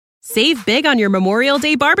Save big on your Memorial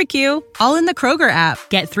Day barbecue, all in the Kroger app.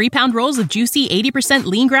 Get 3-pound rolls of juicy 80%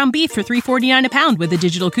 lean ground beef for $3.49 a pound with a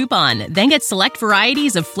digital coupon. Then get select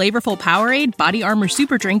varieties of flavorful Powerade, Body Armor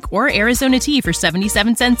Super Drink, or Arizona tea for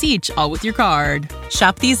 77 cents each, all with your card.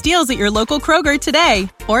 Shop these deals at your local Kroger today,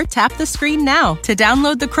 or tap the screen now to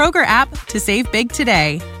download the Kroger app to save big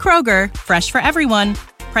today. Kroger, fresh for everyone.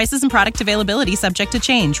 Prices and product availability subject to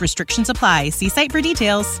change. Restrictions apply. See site for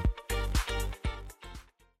details.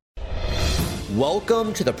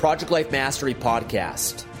 Welcome to the Project Life Mastery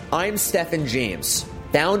Podcast. I'm Stephen James,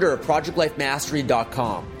 founder of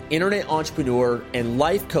ProjectLifeMastery.com, internet entrepreneur and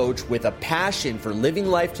life coach with a passion for living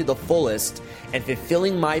life to the fullest and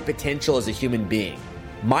fulfilling my potential as a human being.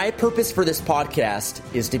 My purpose for this podcast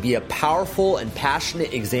is to be a powerful and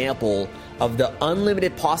passionate example of the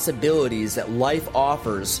unlimited possibilities that life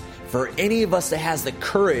offers for any of us that has the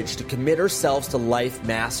courage to commit ourselves to life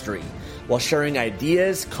mastery, while sharing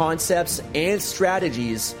ideas, concepts, and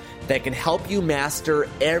strategies that can help you master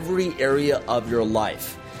every area of your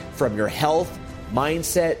life, from your health,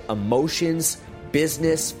 mindset, emotions,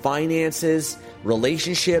 business, finances,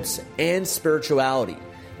 relationships, and spirituality.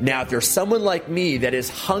 Now, if you're someone like me that is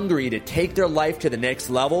hungry to take their life to the next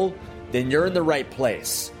level, then you're in the right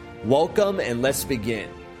place. Welcome, and let's begin.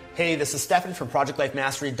 Hey, this is Stephen from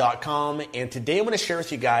ProjectLifeMastery.com, and today I want to share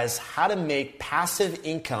with you guys how to make passive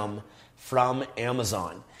income from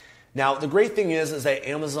Amazon. Now, the great thing is that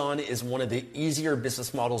Amazon is one of the easier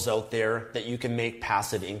business models out there that you can make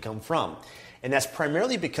passive income from. And that's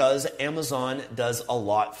primarily because Amazon does a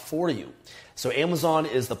lot for you. So Amazon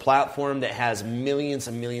is the platform that has millions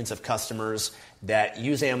and millions of customers that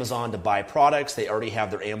use Amazon to buy products. They already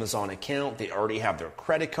have their Amazon account. They already have their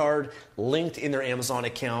credit card linked in their Amazon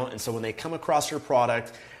account. And so when they come across your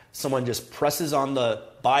product, someone just presses on the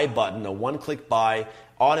buy button, a one-click buy,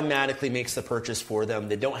 automatically makes the purchase for them.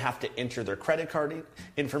 They don't have to enter their credit card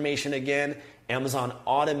information again. Amazon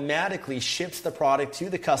automatically ships the product to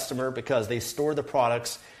the customer because they store the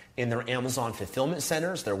products in their Amazon fulfillment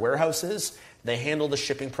centers, their warehouses. They handle the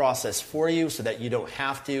shipping process for you so that you don't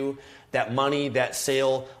have to. That money, that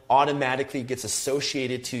sale automatically gets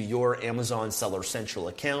associated to your Amazon Seller Central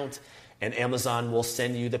account, and Amazon will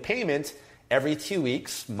send you the payment every 2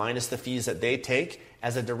 weeks, minus the fees that they take,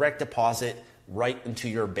 as a direct deposit right into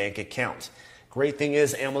your bank account. Great thing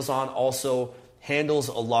is Amazon also handles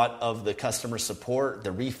a lot of the customer support,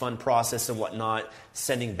 the refund process and whatnot,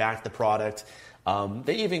 sending back the product.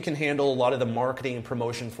 They even can handle a lot of the marketing and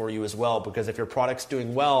promotion for you as well, because if your product's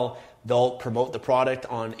doing well, they'll promote the product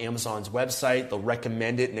on Amazon's website. They'll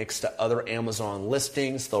recommend it next to other Amazon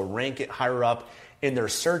listings. They'll rank it higher up in their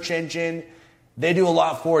search engine. They do a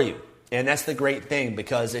lot for you. And that's the great thing,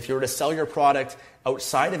 because if you were to sell your product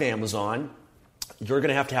outside of Amazon, you're going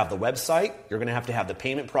to have the website, you're going to have the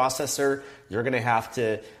payment processor, you're going to have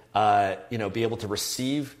to be able to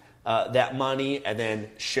receive that money and then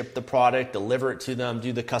ship the product, deliver it to them,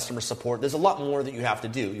 do the customer support. There's a lot more that you have to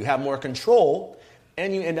do. You have more control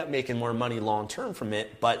and you end up making more money long term from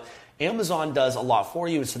it. But Amazon does a lot for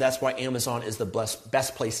you, so that's why Amazon is the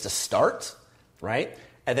best place to start, right?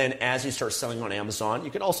 And then as you start selling on Amazon,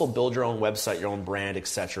 you can also build your own website, your own brand,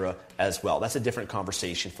 etc. as well. That's a different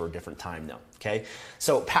conversation for a different time though, okay?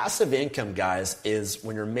 So passive income, guys, is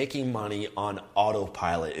when you're making money on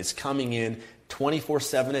autopilot. It's coming in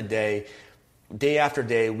 24/7 a day, day after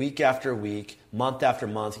day, week after week, month after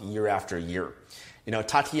month, year after year. You know,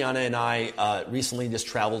 Tatiana and I recently just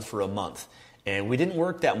traveled for a month, and we didn't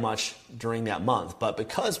work that much during that month, but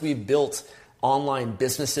because we built online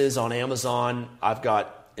businesses on Amazon, I've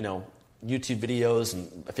got, YouTube videos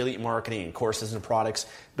and affiliate marketing and courses and products.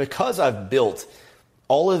 Because I've built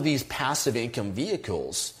all of these passive income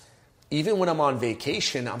vehicles, even when I'm on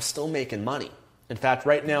vacation, I'm still making money. In fact,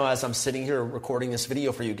 right now, as I'm sitting here recording this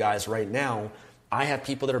video for you guys right now, I have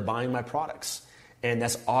people that are buying my products, and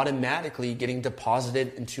that's automatically getting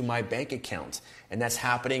deposited into my bank account. And that's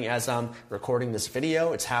happening as I'm recording this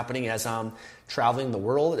video. It's happening as I'm traveling the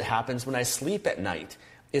world. It happens when I sleep at night.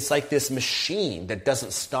 It's like this machine that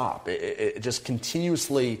doesn't stop. It just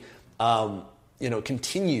continuously,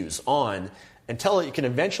 continues on until it can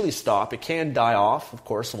eventually stop. It can die off, of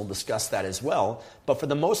course, and we'll discuss that as well. But for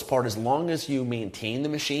the most part, as long as you maintain the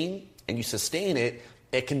machine and you sustain it,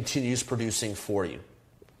 it continues producing for you.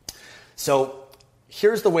 So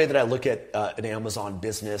here's the way that I look at an Amazon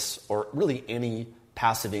business, or really any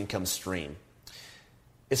passive income stream.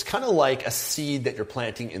 It's kind of like a seed that you're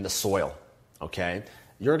planting in the soil, okay?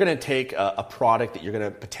 You're going to take a product that you're going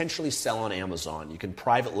to potentially sell on Amazon. You can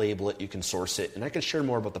private label it, you can source it, and I can share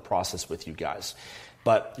more about the process with you guys.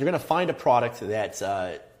 But you're going to find a product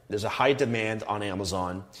that there's a high demand on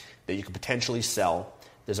Amazon that you can potentially sell.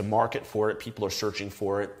 There's a market for it. People are searching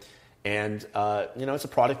for it. And, it's a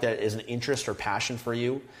product that is an interest or passion for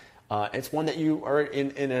you. It's one that you are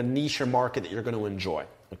in a niche or market that you're going to enjoy.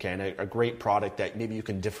 Okay, and a great product that maybe you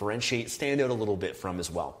can differentiate, stand out a little bit from as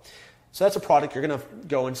well. So that's a product you're going to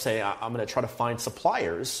go and say, I'm going to try to find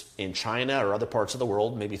suppliers in China or other parts of the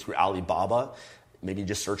world, maybe through Alibaba, maybe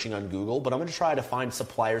just searching on Google, but I'm going to try to find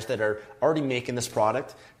suppliers that are already making this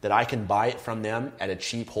product, that I can buy it from them at a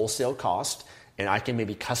cheap wholesale cost, and I can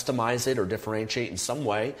maybe customize it or differentiate in some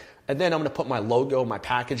way. And then I'm going to put my logo, my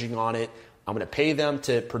packaging on it. I'm going to pay them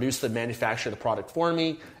to produce the manufacture of the product for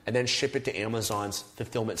me and then ship it to Amazon's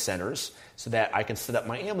fulfillment centers so that I can set up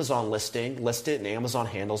my Amazon listing, list it, and Amazon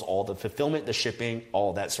handles all the fulfillment, the shipping,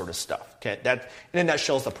 all that sort of stuff. Okay, and then that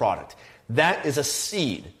shows the product. That is a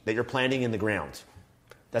seed that you're planting in the ground.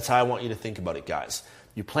 That's how I want you to think about it, guys.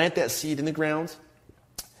 You plant that seed in the ground,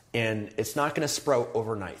 and it's not going to sprout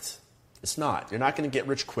overnight. It's not. You're not going to get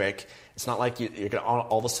rich quick. It's not like you're going to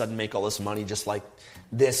all of a sudden make all this money just like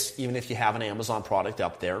this, even if you have an Amazon product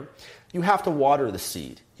up there. You have to water the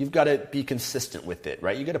seed. You've got to be consistent with it,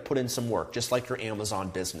 right? You got to put in some work, just like your Amazon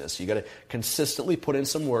business. You got to consistently put in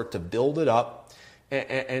some work to build it up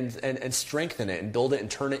and strengthen it and build it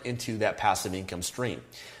and turn it into that passive income stream.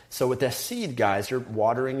 So with that seed, guys, you're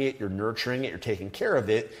watering it, you're nurturing it, you're taking care of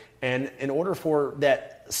it. And in order for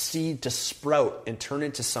that seed to sprout and turn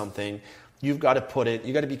into something, you've got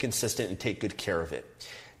to be consistent and take good care of it.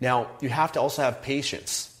 Now, you have to also have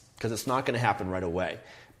patience because it's not going to happen right away.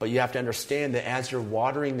 But you have to understand that as you're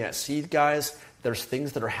watering that seed, guys, there's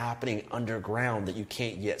things that are happening underground that you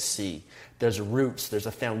can't yet see. There's roots, there's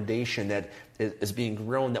a foundation that is being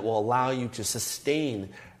grown that will allow you to sustain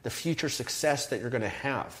the future success that you're going to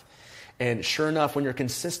have. And sure enough, when you're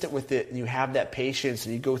consistent with it and you have that patience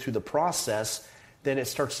and you go through the process, then it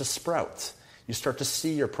starts to sprout. You start to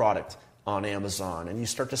see your product on Amazon and you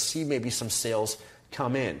start to see maybe some sales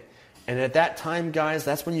come in. And at that time, guys,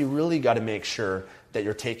 that's when you really got to make sure that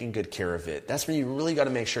you're taking good care of it. That's when you really got to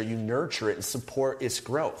make sure you nurture it and support its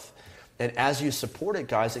growth. And as you support it,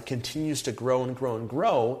 guys, it continues to grow and grow and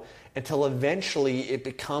grow until eventually it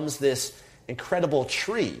becomes this incredible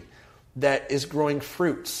tree that is growing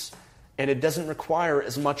fruits. And it doesn't require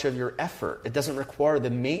as much of your effort. It doesn't require the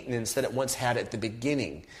maintenance that it once had at the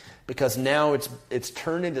beginning, because now it's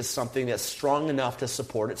turned into something that's strong enough to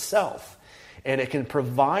support itself. And it can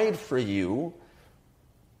provide for you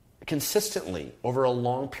consistently over a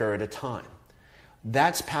long period of time.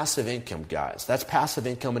 That's passive income, guys. That's passive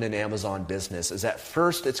income in an Amazon business. Is at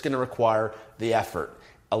first it's going to require the effort,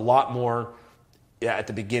 a lot more at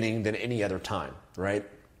the beginning than any other time, right?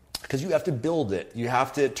 Because you have to build it. You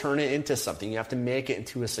have to turn it into something. You have to make it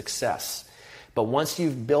into a success. But once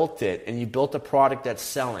you've built it and you built a product that's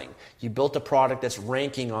selling, you built a product that's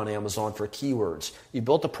ranking on Amazon for keywords, you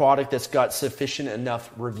built a product that's got sufficient enough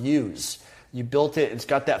reviews, you built it, it's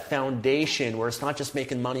got that foundation where it's not just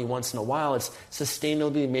making money once in a while, it's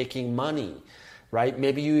sustainably making money, right?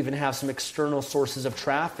 Maybe you even have some external sources of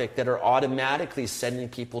traffic that are automatically sending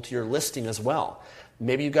people to your listing as well.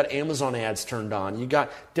 Maybe you've got Amazon ads turned on. You've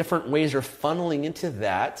got different ways you're funneling into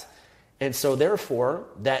that. And so therefore,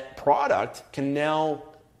 that product can now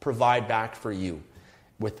provide back for you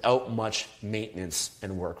without much maintenance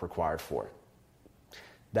and work required for it.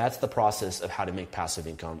 That's the process of how to make passive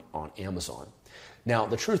income on Amazon. Now,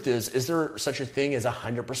 the truth is there such a thing as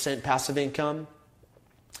 100% passive income?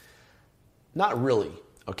 Not really,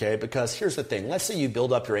 okay? Because here's the thing. Let's say you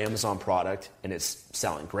build up your Amazon product and it's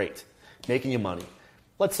selling great, making you money.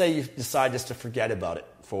 Let's say you decide just to forget about it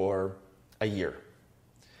for a year.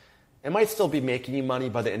 It might still be making you money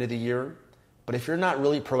by the end of the year, but if you're not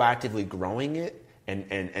really proactively growing it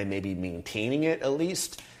and maybe maintaining it at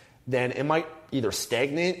least, then it might either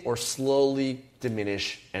stagnate or slowly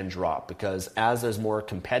diminish and drop, because as there's more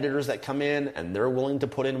competitors that come in and they're willing to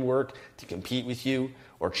put in work to compete with you,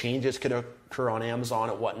 or changes could occur on Amazon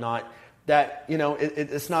and whatnot, that,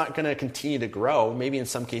 it's not going to continue to grow. Maybe in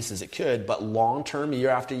some cases it could, but long term, year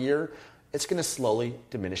after year, it's going to slowly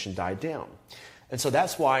diminish and die down. And so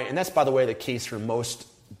that's why, and that's, by the way, the case for most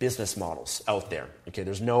business models out there. Okay,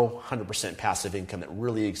 there's no 100% passive income that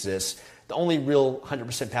really exists. The only real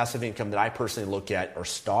 100% passive income that I personally look at are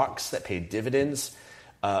stocks that pay dividends,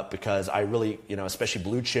 because I really, especially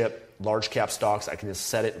blue chip, large cap stocks, I can just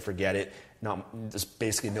set it and forget it. There's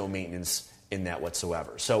basically no maintenance in that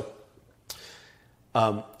whatsoever. So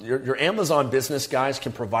your Amazon business, guys,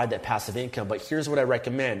 can provide that passive income, but here's what I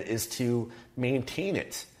recommend is to maintain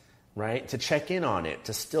it, right? To check in on it,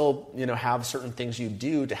 to still, have certain things you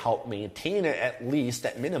do to help maintain it, at least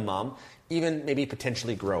at minimum, even maybe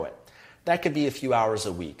potentially grow it. That could be a few hours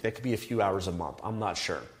a week. That could be a few hours a month. I'm not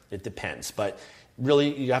sure. It depends. But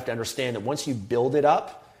really, you have to understand that once you build it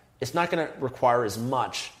up, it's not going to require as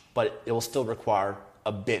much, but it will still require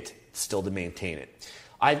a bit still to maintain it.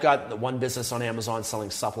 I've got the one business on Amazon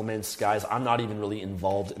selling supplements. Guys, I'm not even really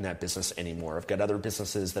involved in that business anymore. I've got other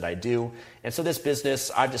businesses that I do. And so this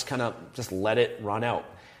business, I've just kind of just let it run out.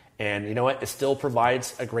 And you know what? It still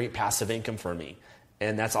provides a great passive income for me.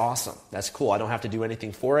 And that's awesome. That's cool. I don't have to do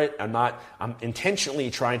anything for it. I'm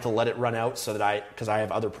intentionally trying to let it run out so that because I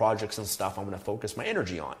have other projects and stuff I'm going to focus my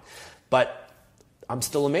energy on. But I'm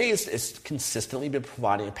still amazed. It's consistently been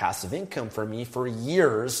providing a passive income for me for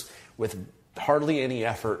years with hardly any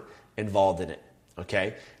effort involved in it,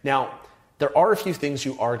 okay? Now, there are a few things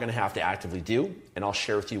you are going to have to actively do, and I'll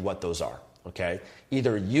share with you what those are, okay?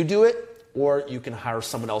 Either you do it, or you can hire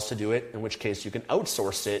someone else to do it, in which case you can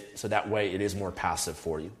outsource it so that way it is more passive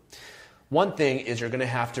for you. One thing is you're going to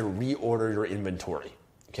have to reorder your inventory,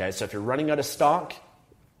 okay? So if you're running out of stock,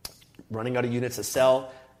 running out of units to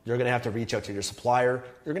sell, you're going to have to reach out to your supplier.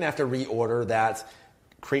 You're going to have to reorder that,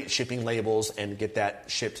 create shipping labels, and get that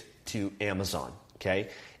shipped to Amazon, okay?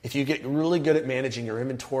 If you get really good at managing your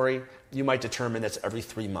inventory, you might determine that's every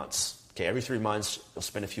 3 months, okay? Every 3 months, you'll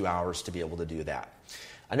spend a few hours to be able to do that.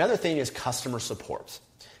 Another thing is customer support.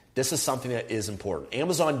 This is something that is important.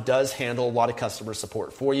 Amazon does handle a lot of customer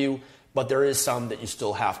support for you, but there is some that you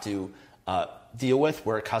still have to deal with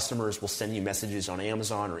where customers will send you messages on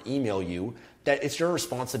Amazon or email you that it's your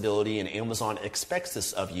responsibility, and Amazon expects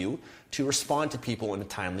this of you, to respond to people in a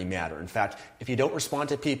timely manner. In fact, if you don't respond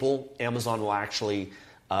to people, Amazon will actually,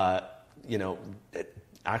 they'll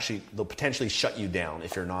potentially shut you down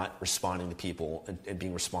if you're not responding to people and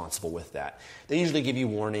being responsible with that. They usually give you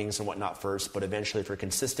warnings and whatnot first, but eventually if you're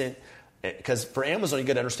consistent, because for Amazon, you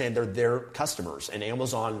got to understand they're their customers, and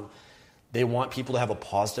Amazon, they want people to have a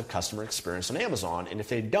positive customer experience on Amazon. And if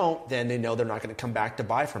they don't, then they know they're not going to come back to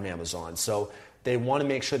buy from Amazon. So they want to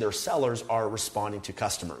make sure their sellers are responding to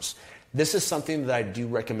customers. This is something that I do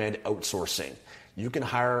recommend outsourcing. You can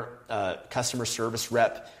hire a customer service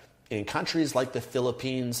rep in countries like the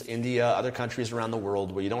Philippines, India, other countries around the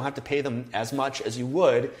world where you don't have to pay them as much as you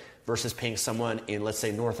would versus paying someone in, let's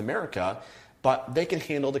say, North America, but they can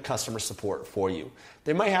handle the customer support for you.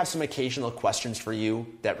 They might have some occasional questions for you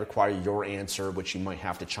that require your answer, which you might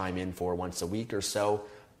have to chime in for once a week or so.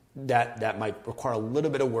 That might require a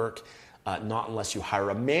little bit of work, not unless you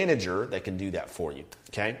hire a manager that can do that for you,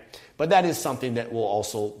 okay? But that is something that will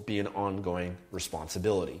also be an ongoing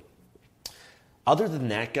responsibility. Other than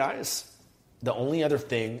that, guys, the only other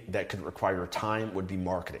thing that could require your time would be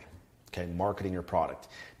marketing, okay? Marketing your product.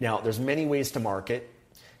 Now, there's many ways to market,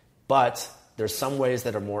 but there's some ways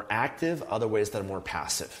that are more active, other ways that are more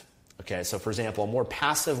passive. Okay, so for example, a more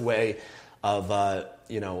passive way of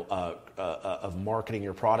marketing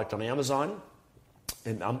your product on Amazon,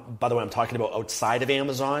 and by the way, I'm talking about outside of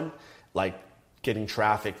Amazon, like getting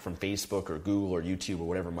traffic from Facebook or Google or YouTube or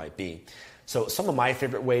whatever it might be. So some of my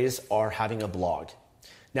favorite ways are having a blog.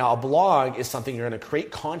 Now, a blog is something you're going to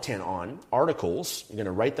create content on, articles. You're going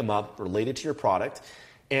to write them up related to your product,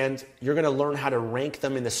 and you're going to learn how to rank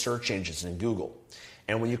them in the search engines in Google.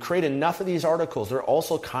 And when you create enough of these articles, they're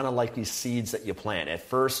also kind of like these seeds that you plant. At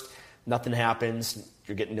first, nothing happens.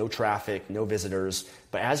 You're getting no traffic, no visitors.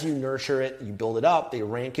 But as you nurture it, you build it up, they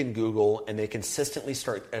rank in Google, and they consistently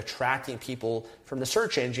start attracting people from the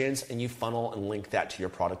search engines, and you funnel and link that to your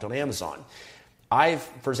product on Amazon.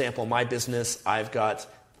 For example, in my business, I've got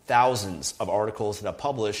thousands of articles that I've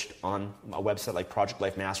published on a website like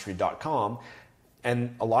projectlifemastery.com.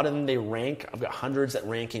 And a lot of them, they rank. I've got hundreds that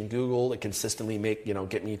rank in Google that consistently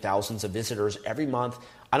get me thousands of visitors every month.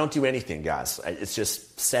 I don't do anything, guys. It's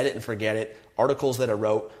just set it and forget it. Articles that I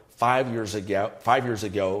wrote 5 years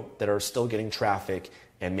ago that are still getting traffic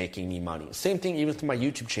and making me money. Same thing even with my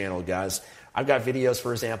YouTube channel, guys. I've got videos,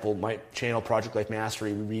 for example, my channel, Project Life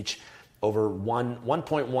Mastery, we reach over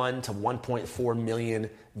 1.1 to 1.4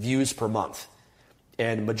 million views per month.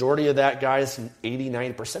 And majority of that, guys,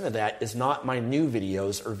 80-90% of that is not my new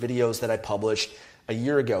videos or videos that I published a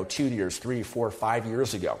year ago, 2 years, 3, 4, 5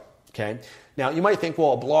 years ago, okay? Now, you might think,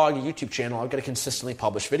 well, a blog, a YouTube channel, I've got to consistently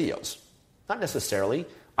publish videos. Not necessarily.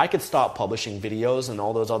 I could stop publishing videos, and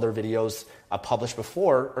all those other videos I published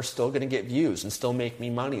before are still going to get views and still make me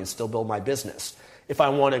money and still build my business. If I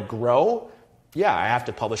want to grow, yeah, I have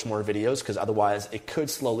to publish more videos because otherwise it could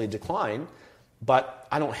slowly decline. But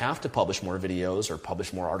I don't have to publish more videos or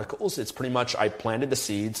publish more articles. It's pretty much I planted the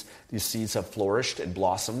seeds. These seeds have flourished and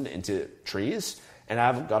blossomed into trees. And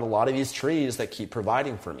I've got a lot of these trees that keep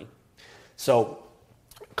providing for me. So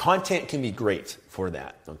content can be great for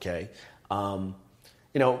that, okay?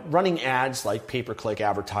 Running ads like pay-per-click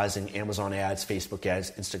advertising, Amazon ads, Facebook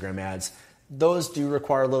ads, Instagram ads, those do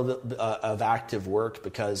require a little bit of active work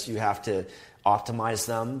because you have to optimize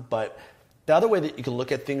them. But the other way that you can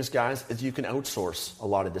look at things, guys, is you can outsource a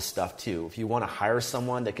lot of this stuff too. If you want to hire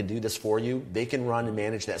someone that can do this for you, they can run and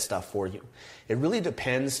manage that stuff for you. It really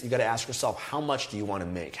depends. You got to ask yourself, how much do you want to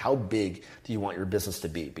make? How big do you want your business to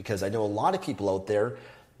be? Because I know a lot of people out there,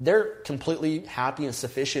 they're completely happy and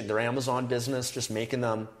sufficient. Their Amazon business just making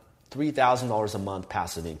them $3,000 a month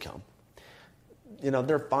passive income.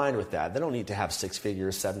 They're fine with that. They don't need to have 6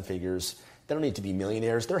 figures, 7 figures. They don't need to be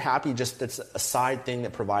millionaires. They're happy just it's a side thing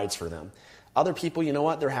that provides for them. Other people, you know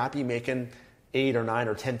what? They're happy making $8,000 or $9,000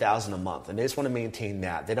 or $10,000 a month, and they just want to maintain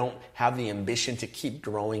that. They don't have the ambition to keep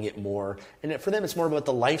growing it more. And for them, it's more about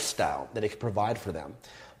the lifestyle that it can provide for them.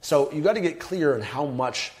 So you got to get clear on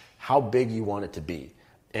how big you want it to be,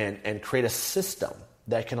 and create a system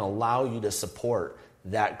that can allow you to support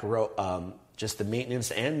that growth, just the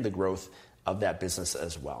maintenance and the growth of that business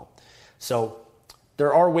as well. So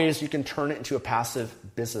there are ways you can turn it into a passive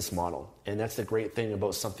business model, and that's the great thing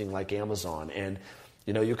about something like Amazon. And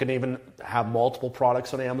you can even have multiple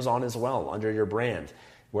products on Amazon as well under your brand,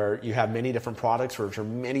 where you have many different products, which are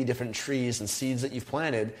many different trees and seeds that you've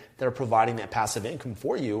planted that are providing that passive income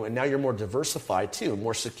for you. And now you're more diversified too,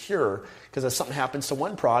 more secure, because if something happens to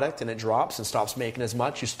one product and it drops and stops making as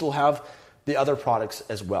much, you still have the other products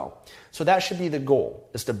as well. So that should be the goal,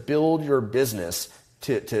 is to build your business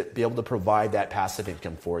to be able to provide that passive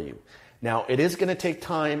income for you. Now, it is going to take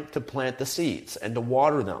time to plant the seeds and to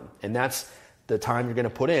water them, and that's the time you're going to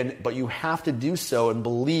put in, but you have to do so and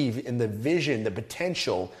believe in the vision, the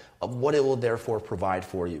potential of what it will therefore provide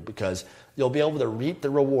for you, because you'll be able to reap the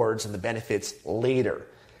rewards and the benefits later.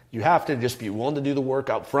 You have to just be willing to do the work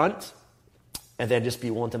up front, and then just be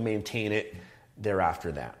willing to maintain it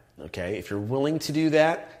thereafter that. Okay? If you're willing to do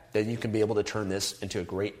that, then you can be able to turn this into a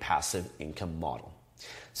great passive income model.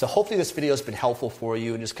 So hopefully this video has been helpful for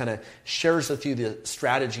you and just kind of shares with you the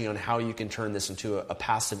strategy on how you can turn this into a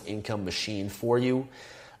passive income machine for you.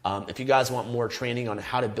 If you guys want more training on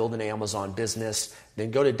how to build an Amazon business,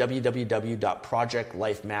 then go to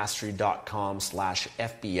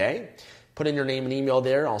www.projectlifemastery.com/FBA. Put in your name and email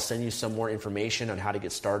there. I'll send you some more information on how to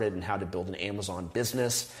get started and how to build an Amazon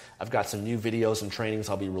business. I've got some new videos and trainings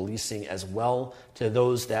I'll be releasing as well to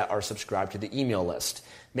those that are subscribed to the email list.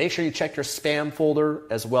 Make sure you check your spam folder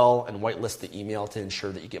as well and whitelist the email to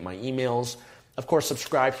ensure that you get my emails. Of course,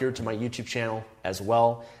 subscribe here to my YouTube channel as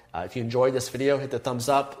well. If you enjoyed this video, hit the thumbs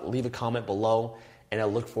up, leave a comment below, and I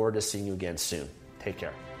look forward to seeing you again soon. Take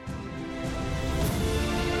care.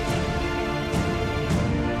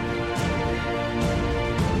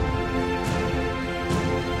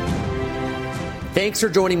 Thanks for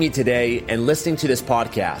joining me today and listening to this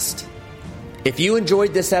podcast. If you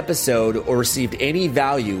enjoyed this episode or received any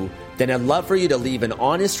value, then I'd love for you to leave an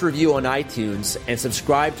honest review on iTunes and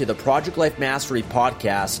subscribe to the Project Life Mastery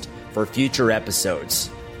podcast for future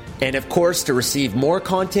episodes. And of course, to receive more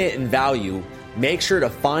content and value, make sure to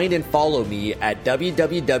find and follow me at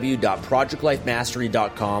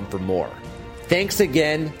www.projectlifemastery.com for more. Thanks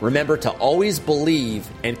again. Remember to always believe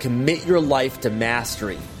and commit your life to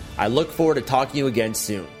mastery. I look forward to talking to you again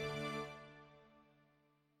soon.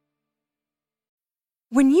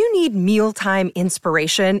 When you need mealtime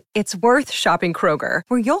inspiration, it's worth shopping Kroger,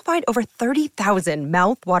 where you'll find over 30,000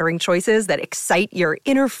 mouth-watering choices that excite your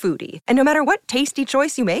inner foodie. And no matter what tasty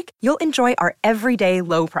choice you make, you'll enjoy our everyday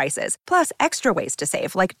low prices, plus extra ways to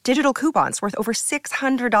save, like digital coupons worth over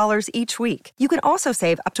 $600 each week. You can also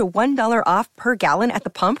save up to $1 off per gallon at the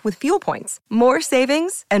pump with fuel points. More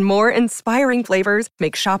savings and more inspiring flavors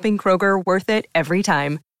make shopping Kroger worth it every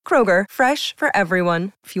time. Kroger, fresh for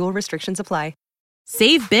everyone. Fuel restrictions apply.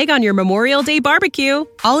 Save big on your Memorial Day barbecue,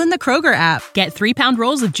 all in the Kroger app. Get 3-pound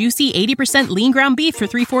rolls of juicy 80% lean ground beef for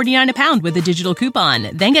 $3.49 a pound with a digital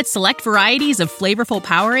coupon. Then get select varieties of flavorful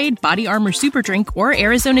Powerade, Body Armor Super Drink, or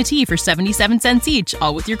Arizona tea for 77 cents each,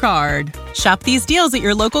 all with your card. Shop these deals at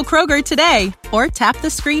your local Kroger today, or tap the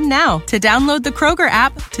screen now to download the Kroger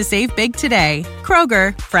app to save big today.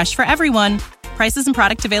 Kroger, fresh for everyone. Prices and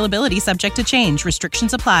product availability subject to change.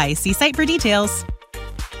 Restrictions apply. See site for details.